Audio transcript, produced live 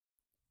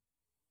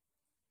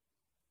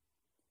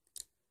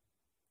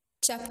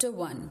Chapter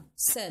 1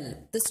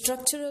 Cell, the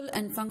Structural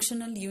and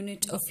Functional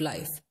Unit of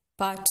Life,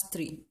 Part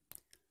 3.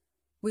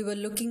 We were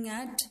looking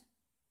at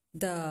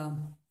the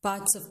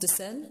parts of the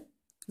cell.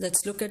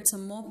 Let's look at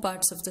some more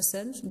parts of the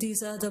cell.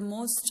 These are the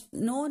most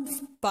known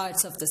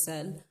parts of the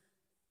cell.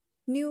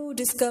 New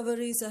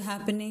discoveries are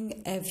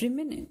happening every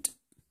minute.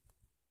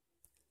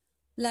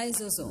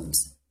 Lysosomes.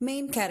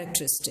 Main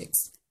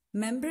characteristics.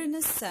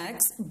 Membranous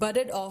sacs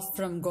budded off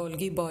from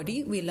Golgi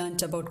body. We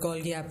learnt about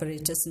Golgi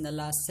apparatus in the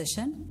last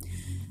session.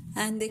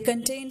 And they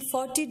contain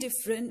 40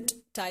 different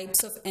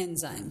types of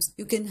enzymes.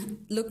 You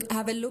can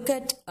have a look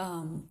at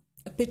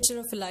a picture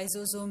of a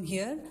lysosome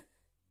here.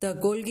 The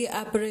Golgi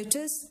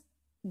apparatus,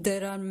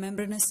 there are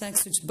membranous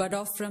sacs which bud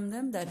off from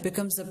them. That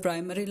becomes the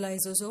primary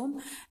lysosome,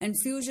 and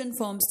fusion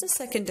forms the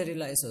secondary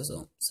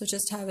lysosome. So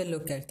just have a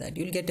look at that.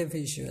 You'll get a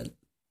visual.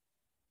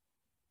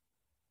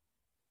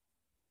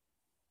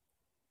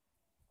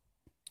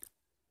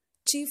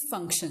 Chief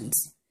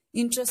functions: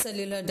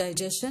 intracellular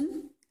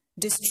digestion,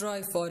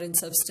 destroy foreign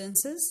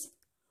substances.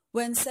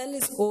 When cell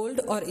is old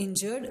or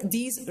injured,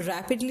 these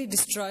rapidly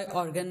destroy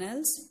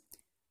organelles.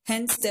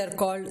 Hence, they are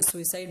called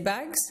suicide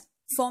bags.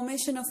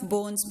 Formation of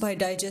bones by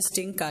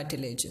digesting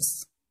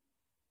cartilages.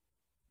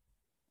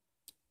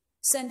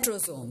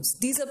 Centrosomes.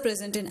 These are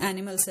present in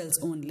animal cells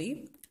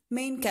only.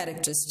 Main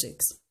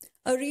characteristics: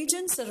 a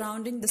region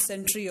surrounding the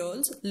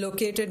centrioles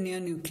located near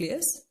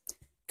nucleus.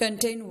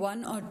 Contain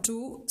one or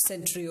two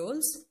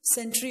centrioles.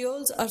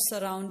 Centrioles are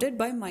surrounded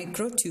by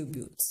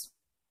microtubules.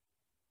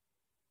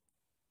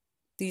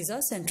 These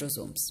are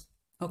centrosomes.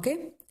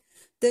 Okay.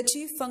 The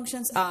chief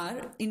functions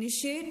are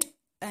initiate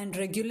and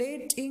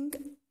regulating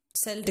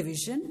cell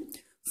division,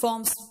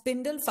 form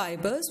spindle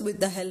fibers with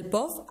the help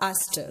of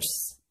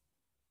asters.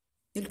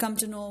 You'll come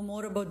to know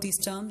more about these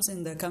terms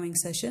in the coming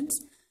sessions.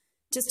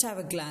 Just have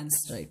a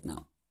glance right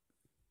now.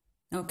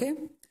 Okay.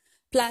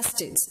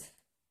 Plastids.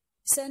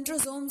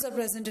 Centrosomes are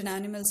present in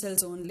animal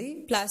cells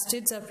only.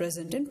 Plastids are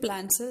present in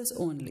plant cells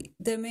only.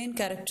 Their main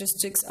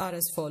characteristics are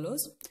as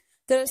follows.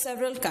 There are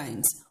several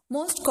kinds.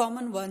 Most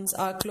common ones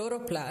are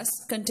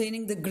chloroplasts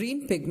containing the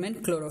green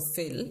pigment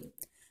chlorophyll,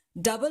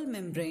 double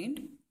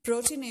membrane,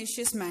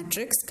 proteinaceous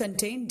matrix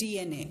contain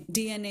DNA.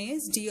 DNA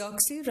is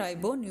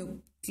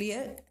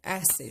deoxyribonucleic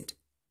acid.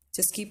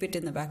 Just keep it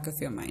in the back of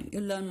your mind.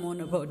 You'll learn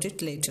more about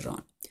it later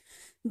on.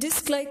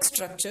 Disc-like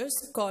structures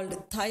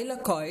called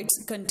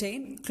thylakoids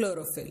contain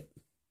chlorophyll.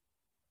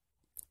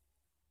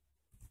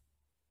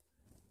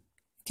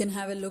 You can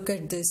have a look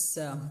at this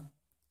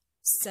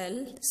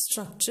cell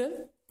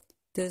structure.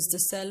 There's the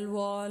cell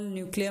wall,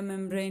 nuclear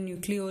membrane,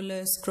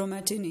 nucleolus,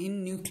 chromatin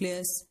in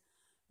nucleus,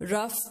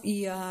 rough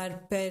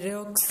ER,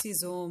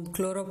 peroxisome,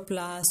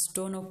 chloroplast,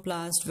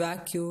 tonoplast,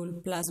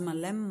 vacuole, plasma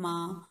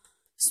lemma,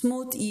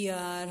 smooth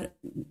ER,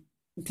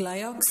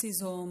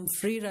 glyoxysome,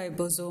 free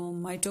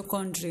ribosome,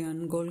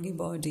 mitochondrion, Golgi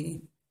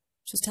body.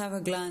 Just have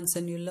a glance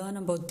and you'll learn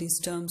about these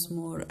terms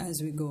more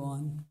as we go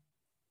on.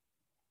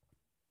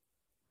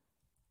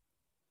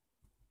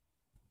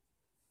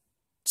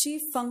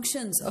 Chief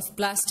functions of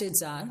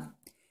plastids are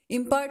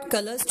impart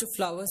colors to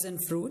flowers and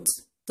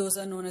fruits. Those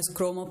are known as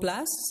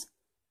chromoplasts.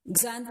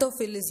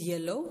 Xanthophyll is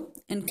yellow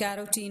and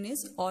carotene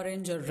is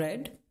orange or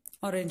red,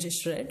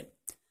 orangish red.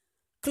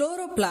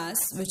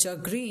 Chloroplasts, which are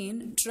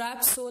green,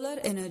 trap solar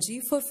energy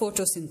for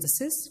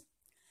photosynthesis.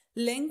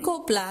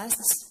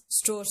 Leucoplasts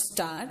store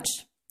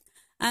starch.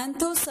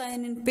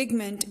 Anthocyanin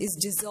pigment is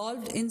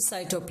dissolved in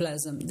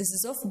cytoplasm. This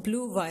is of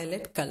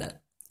blue-violet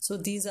color. So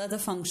these are the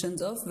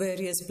functions of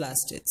various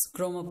plastids.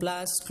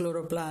 Chromoplasts,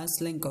 chloroplasts,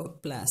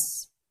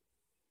 leucoplasts.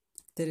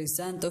 There is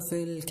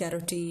xanthophyll,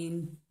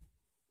 carotene,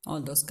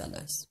 all those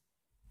colors.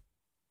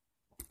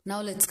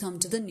 Now let's come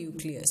to the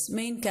nucleus.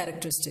 Main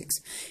characteristics.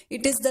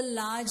 It is the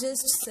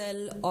largest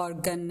cell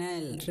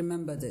organelle.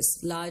 Remember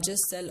this.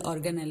 Largest cell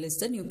organelle is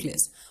the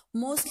nucleus.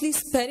 Mostly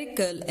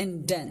spherical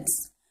and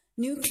dense.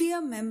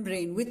 Nuclear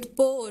membrane with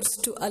pores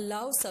to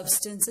allow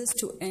substances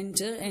to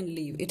enter and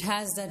leave. It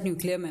has that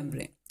nuclear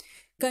membrane.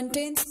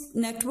 Contains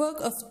network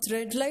of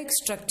thread-like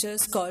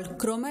structures called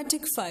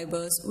chromatic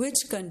fibers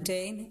which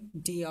contain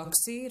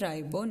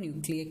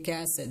deoxyribonucleic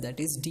acid, that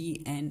is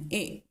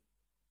DNA.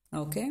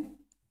 Okay.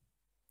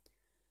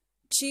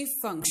 Chief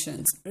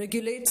functions.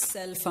 Regulates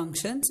cell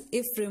functions.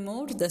 If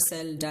removed, the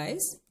cell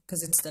dies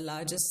because it's the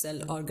largest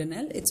cell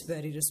organelle. It's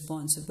very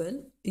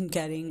responsible in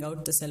carrying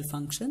out the cell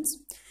functions.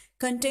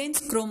 Contains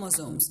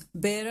chromosomes,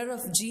 bearer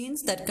of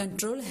genes that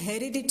control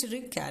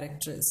hereditary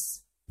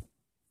characters.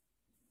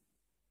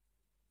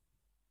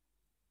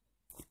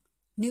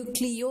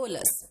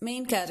 Nucleolus.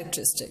 Main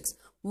characteristics.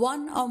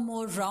 One or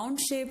more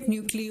round-shaped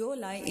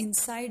nucleoli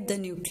inside the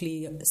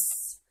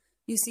nucleus.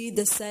 You see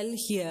the cell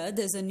here,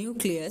 there's a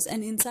nucleus,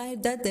 and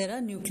inside that there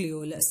are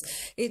nucleolus.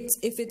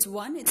 If it's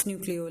one, it's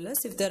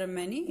nucleolus. If there are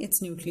many,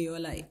 it's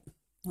nucleoli.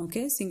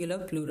 Okay, singular,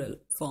 plural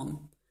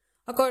form.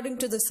 According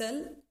to the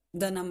cell,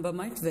 the number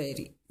might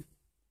vary.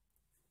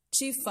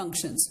 Chief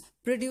functions.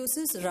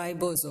 Produces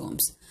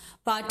ribosomes.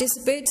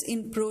 Participates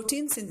in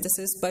protein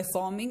synthesis by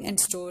forming and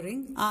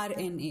storing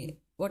RNA.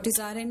 What is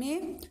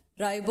RNA?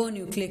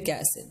 Ribonucleic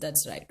acid.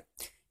 That's right.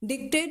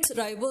 dictates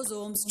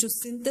ribosomes to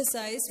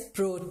synthesize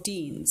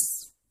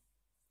proteins.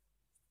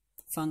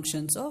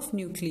 Functions of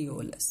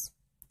nucleolus.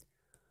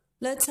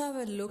 Let's have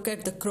a look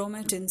at the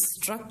chromatin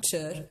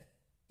structure.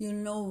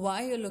 You'll know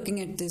why you're looking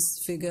at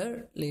this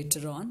figure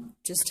later on.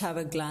 Just have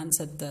a glance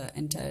at the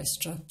entire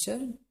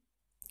structure.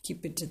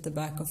 Keep it at the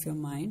back of your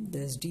mind.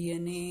 There's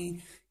DNA.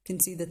 You can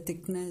see the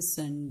thickness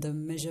and the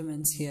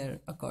measurements here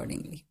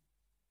accordingly.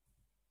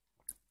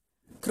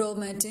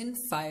 Chromatin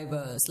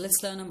fibers.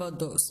 Let's learn about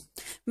those.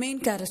 Main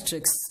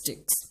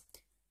characteristics.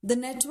 The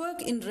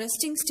network in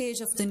resting stage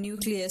of the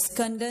nucleus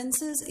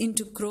condenses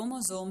into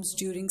chromosomes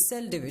during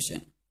cell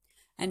division,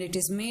 and it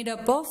is made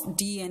up of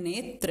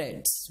DNA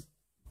threads.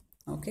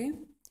 Okay.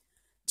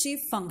 Chief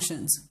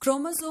functions.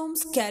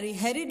 Chromosomes carry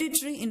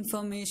hereditary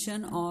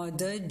information or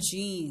the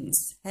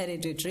genes.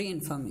 Hereditary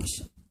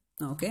information.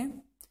 Okay.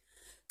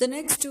 The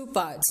next two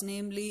parts,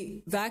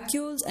 namely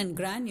vacuoles and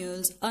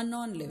granules, are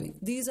non-living.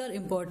 These are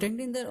important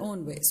in their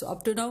own way. So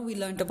up to now we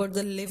learnt about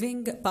the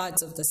living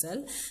parts of the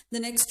cell. The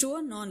next two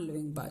are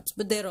non-living parts,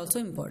 but they are also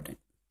important.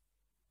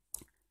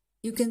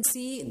 You can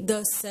see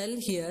the cell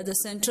here. The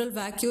central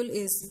vacuole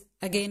is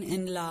again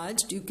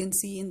enlarged. You can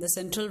see in the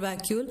central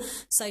vacuole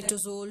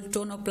cytosol,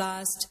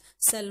 tonoplast,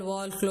 cell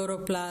wall,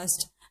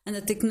 chloroplast, and the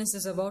thickness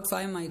is about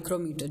 5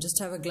 micrometer. Just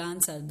have a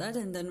glance at that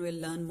and then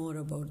we'll learn more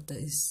about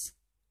this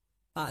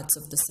parts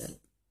of the cell.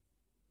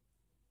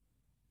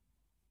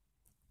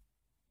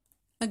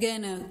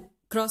 Again, a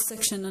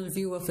cross-sectional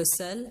view of a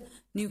cell.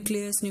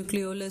 Nucleus,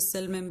 nucleolus,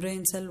 cell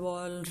membrane, cell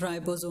wall,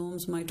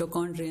 ribosomes,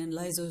 mitochondria,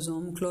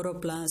 lysosome,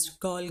 chloroplast,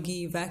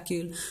 Golgi,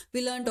 vacuole.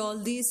 We learned all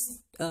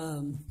these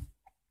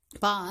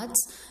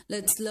parts.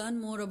 Let's learn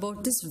more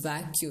about this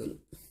vacuole.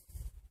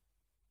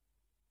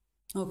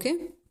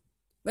 Okay?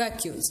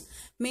 Vacuoles.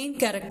 Main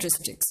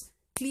characteristics.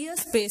 Clear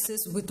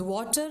spaces with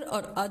water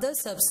or other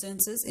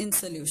substances in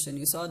solution.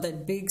 You saw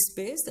that big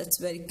space, that's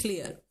very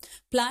clear.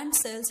 Plant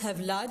cells have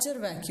larger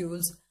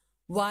vacuoles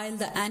while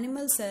the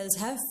animal cells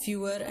have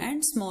fewer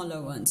and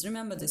smaller ones.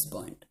 Remember this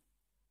point.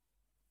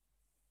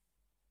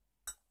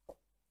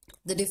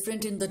 The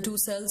difference in the two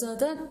cells are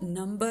the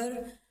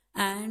number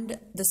and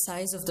the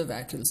size of the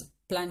vacuoles.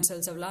 Plant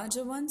cells have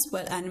larger ones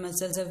while animal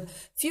cells have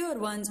fewer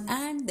ones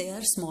and they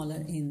are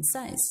smaller in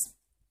size.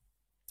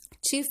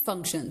 Chief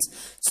functions.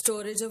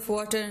 Storage of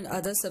water and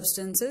other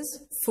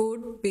substances,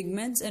 food,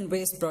 pigments and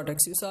waste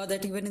products. You saw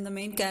that even in the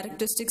main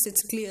characteristics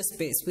it's clear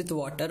space with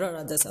water or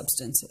other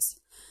substances.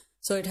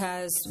 So it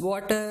has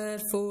water,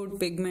 food,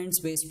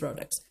 pigments, waste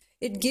products.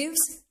 It gives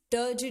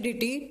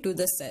turgidity to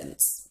the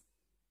cells.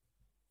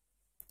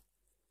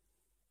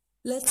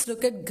 Let's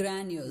look at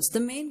granules. The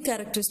main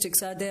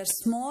characteristics are they are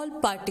small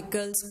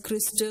particles,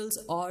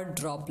 crystals or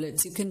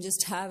droplets. You can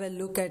just have a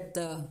look at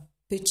the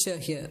picture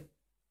here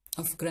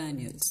of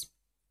granules.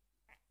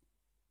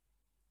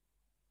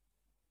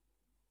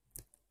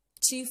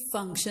 Chief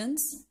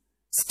functions.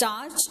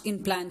 Starch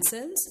in plant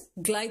cells,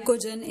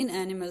 glycogen in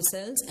animal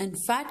cells, and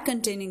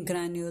fat-containing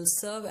granules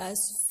serve as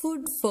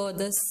food for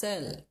the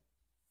cell.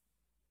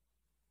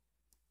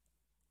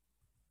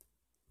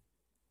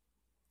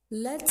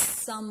 Let's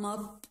sum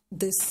up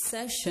this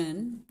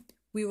session.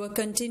 We were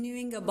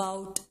continuing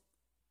about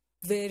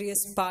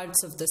various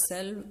parts of the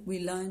cell.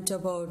 We learnt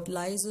about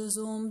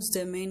lysosomes,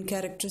 their main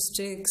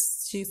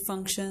characteristics, chief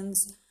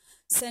functions,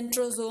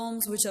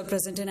 centrosomes, which are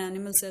present in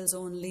animal cells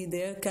only,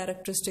 their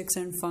characteristics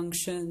and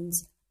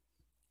functions,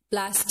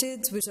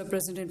 plastids, which are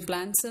present in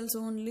plant cells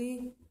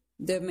only,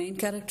 their main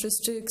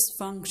characteristics,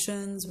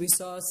 functions. We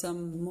saw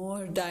some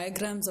more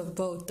diagrams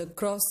about the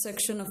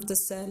cross-section of the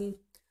cell.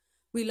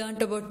 We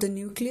learnt about the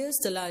nucleus,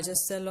 the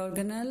largest cell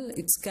organelle,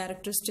 its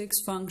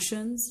characteristics,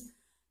 functions,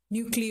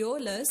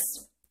 nucleolus,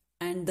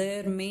 and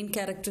their main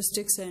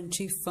characteristics and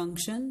chief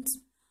functions.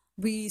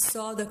 We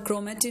saw the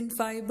chromatin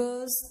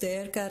fibers,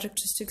 their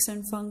characteristics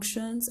and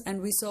functions,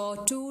 and we saw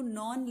two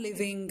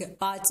non-living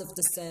parts of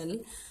the cell,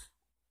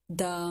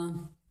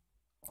 the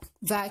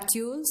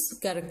vacuoles,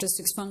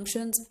 characteristics,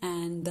 functions,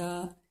 and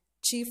the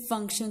chief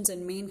functions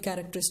and main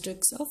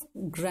characteristics of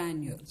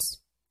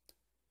granules.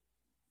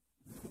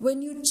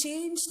 When you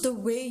change the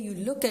way you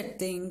look at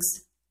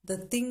things, the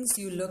things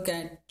you look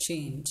at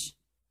change.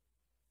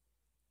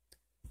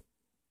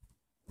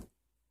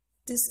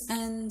 This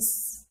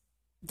ends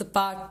the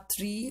part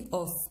 3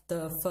 of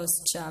the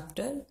first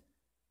chapter.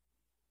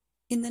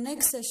 In the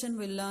next session,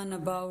 we'll learn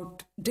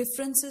about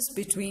differences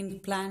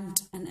between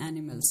plant and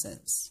animal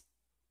cells.